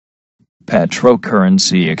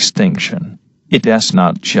Petrocurrency extinction. It is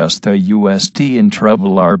not just the USD in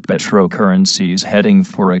trouble, our petrocurrencies heading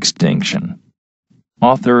for extinction.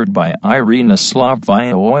 Authored by Irina Slav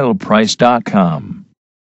via oilprice.com.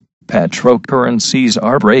 Petrocurrencies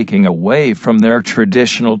are breaking away from their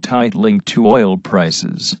traditional tight link to oil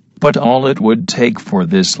prices, but all it would take for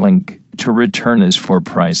this link to return is for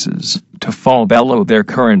prices to fall below their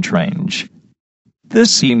current range. This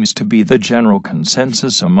seems to be the general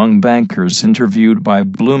consensus among bankers interviewed by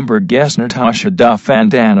Bloomberg's Natasha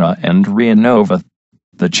Dafandana and RIA Nova.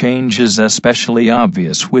 The change is especially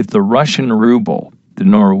obvious with the Russian ruble, the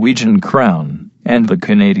Norwegian krone, and the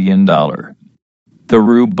Canadian dollar. The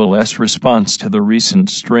ruble's response to the recent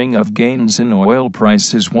string of gains in oil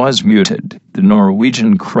prices was muted. The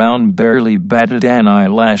Norwegian krone barely batted an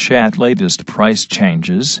eyelash at latest price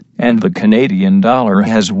changes, and the Canadian dollar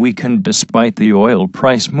has weakened despite the oil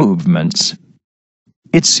price movements.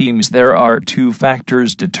 It seems there are two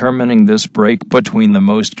factors determining this break between the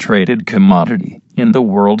most traded commodity in the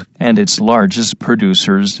world and its largest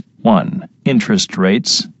producers: 1. Interest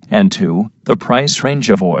rates, and 2. The price range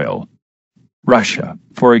of oil. Russia,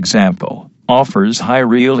 for example, offers high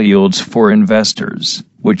real yields for investors,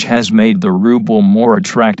 which has made the ruble more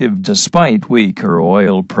attractive despite weaker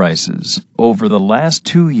oil prices over the last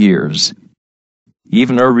 2 years.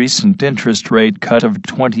 Even a recent interest rate cut of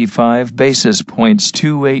 25 basis points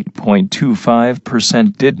to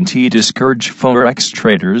 8.25% didn't discourage forex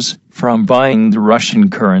traders from buying the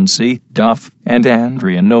Russian currency, Duff and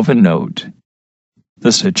Andrea Nova note.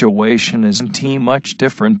 The situation isn't much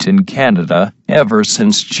different in Canada. Ever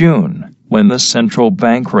since June, when the central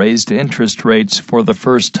bank raised interest rates for the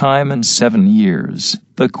first time in 7 years,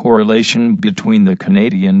 the correlation between the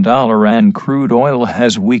Canadian dollar and crude oil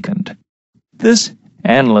has weakened. This,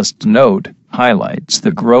 analysts note, highlights the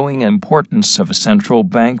growing importance of central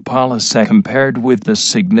bank policy compared with the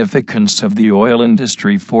significance of the oil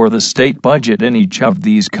industry for the state budget in each of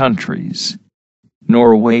these countries.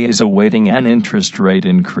 Norway is awaiting an interest rate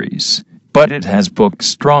increase, but it has booked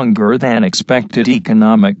stronger than expected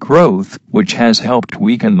economic growth, which has helped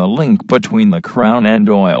weaken the link between the crown and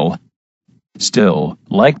oil. Still,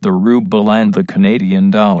 like the ruble and the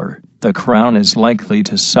Canadian dollar, the crown is likely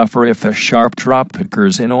to suffer if a sharp drop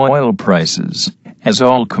occurs in oil prices, as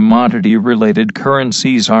all commodity-related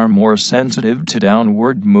currencies are more sensitive to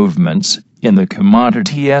downward movements in the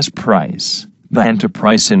commodity's price than to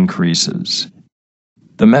price increases.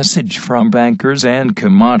 The message from bankers and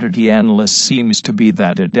commodity analysts seems to be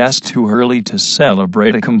that it is too early to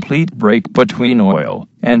celebrate a complete break between oil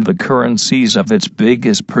and the currencies of its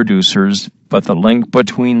biggest producers, but the link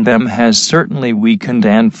between them has certainly weakened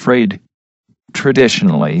and frayed.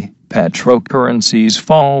 Traditionally, petrocurrencies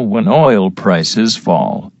fall when oil prices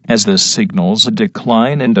fall, as this signals a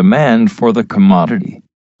decline in demand for the commodity.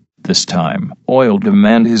 This time, oil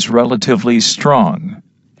demand is relatively strong,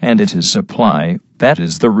 and it is supply that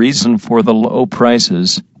is the reason for the low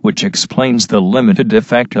prices, which explains the limited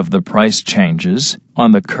effect of the price changes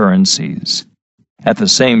on the currencies. At the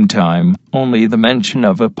same time, only the mention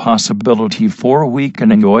of a possibility for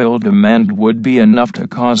weakening oil demand would be enough to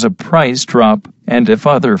cause a price drop, and if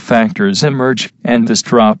other factors emerge and this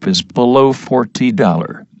drop is below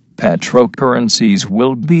 $40, petrocurrencies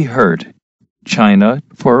will be hurt. China,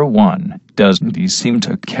 for one, doesn't seem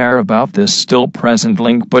to care about this still present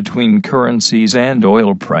link between currencies and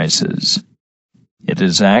oil prices. It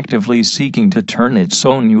is actively seeking to turn its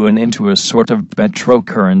own yuan into a sort of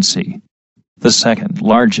petrocurrency. The second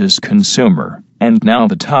largest consumer, and now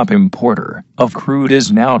the top importer, of crude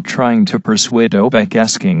is now trying to persuade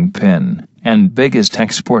OPEC's kingpin and biggest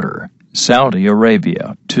exporter, Saudi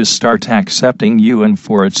Arabia, to start accepting yuan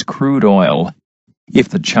for its crude oil. If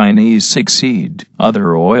the Chinese succeed,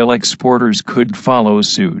 other oil exporters could follow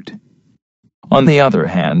suit. On the other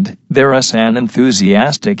hand, there is an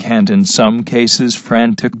enthusiastic and in some cases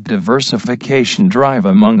frantic diversification drive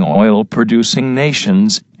among oil-producing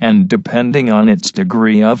nations, and depending on its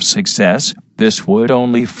degree of success, this would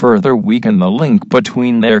only further weaken the link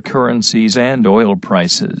between their currencies and oil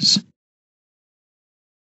prices.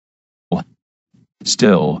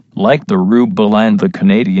 Still, like the ruble and the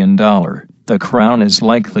Canadian dollar, the crown is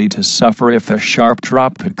likely to suffer if a sharp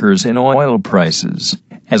drop occurs in oil prices,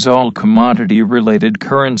 as all commodity-related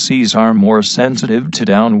currencies are more sensitive to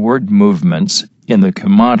downward movements in the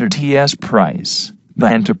commodity's price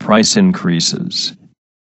than to price increases.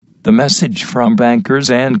 The message from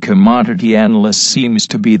bankers and commodity analysts seems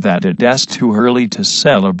to be that it is too early to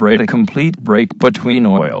celebrate a complete break between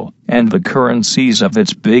oil and the currencies of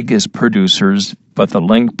its biggest producers, but the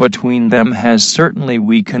link between them has certainly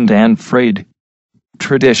weakened and frayed.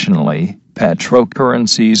 Traditionally,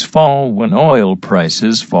 petrocurrencies fall when oil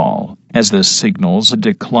prices fall, as this signals a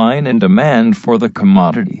decline in demand for the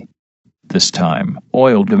commodity. This time,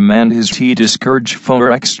 oil demand is to discourage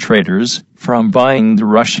forex traders from buying the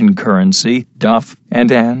Russian currency, Duff and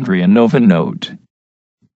Andrianova note.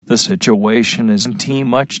 The situation isn't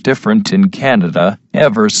much different in Canada.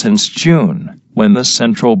 Ever since June, when the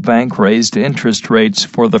central bank raised interest rates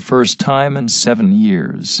for the first time in 7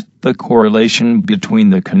 years, the correlation between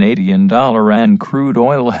the Canadian dollar and crude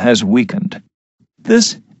oil has weakened.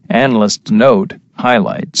 This, analysts note,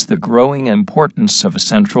 highlights the growing importance of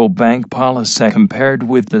central bank policy compared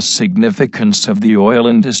with the significance of the oil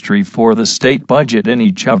industry for the state budget in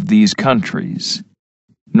each of these countries.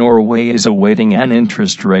 Norway is awaiting an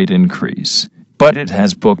interest rate increase, but it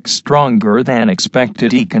has booked stronger than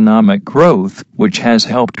expected economic growth, which has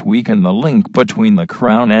helped weaken the link between the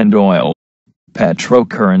crown and oil.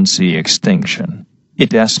 Petrocurrency extinction.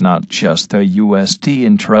 It's not just the USD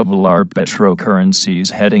in trouble, our petrocurrencies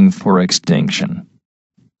heading for extinction.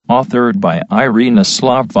 Authored by Irina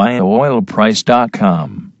Slav via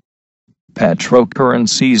oilprice.com.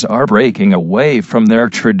 Petrocurrencies are breaking away from their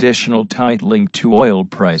traditional tight link to oil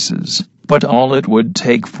prices, but all it would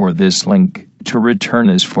take for this link to return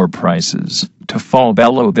is for prices to fall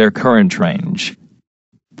below their current range.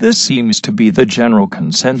 This seems to be the general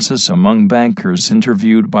consensus among bankers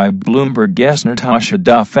interviewed by Bloomberg guest Natasha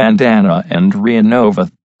Duff and Anna Andrianova.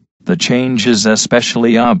 The change is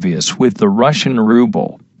especially obvious with the Russian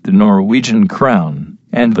ruble, the Norwegian krone,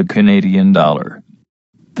 and the Canadian dollar.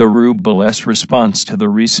 The ruble's response to the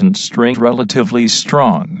recent strength is relatively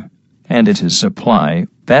strong, and it is supply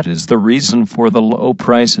that is the reason for the low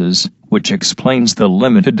prices, which explains the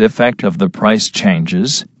limited effect of the price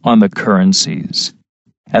changes on the currencies.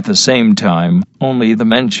 At the same time, only the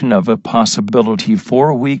mention of a possibility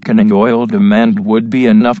for weakening oil demand would be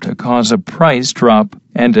enough to cause a price drop,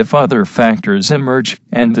 and if other factors emerge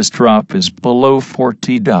and this drop is below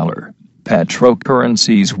 $40,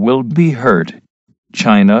 petrocurrencies will be hurt.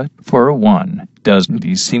 China, for one,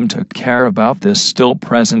 doesn't seem to care about this still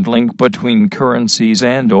present link between currencies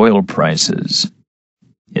and oil prices.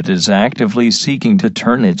 It is actively seeking to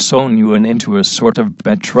turn its own yuan into a sort of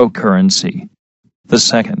petrocurrency. The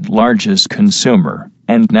second largest consumer,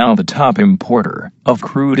 and now the top importer, of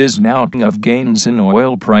crude is now of gains in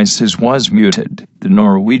oil prices was muted. The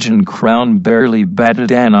Norwegian krone barely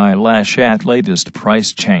batted an eyelash at latest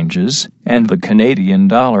price changes, and the Canadian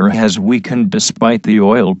dollar has weakened despite the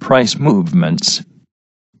oil price movements.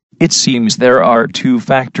 It seems there are two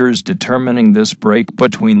factors determining this break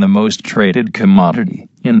between the most traded commodity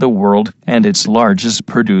in the world and its largest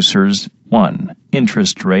producers: 1.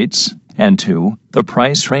 Interest rates, and 2. The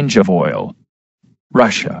price range of oil.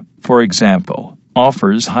 Russia, for example,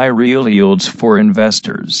 offers high real yields for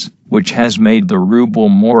investors, which has made the ruble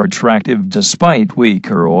more attractive despite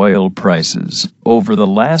weaker oil prices over the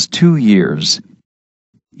last 2 years.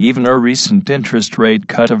 Even a recent interest rate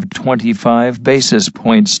cut of 25 basis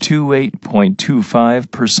points to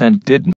 8.25% didn't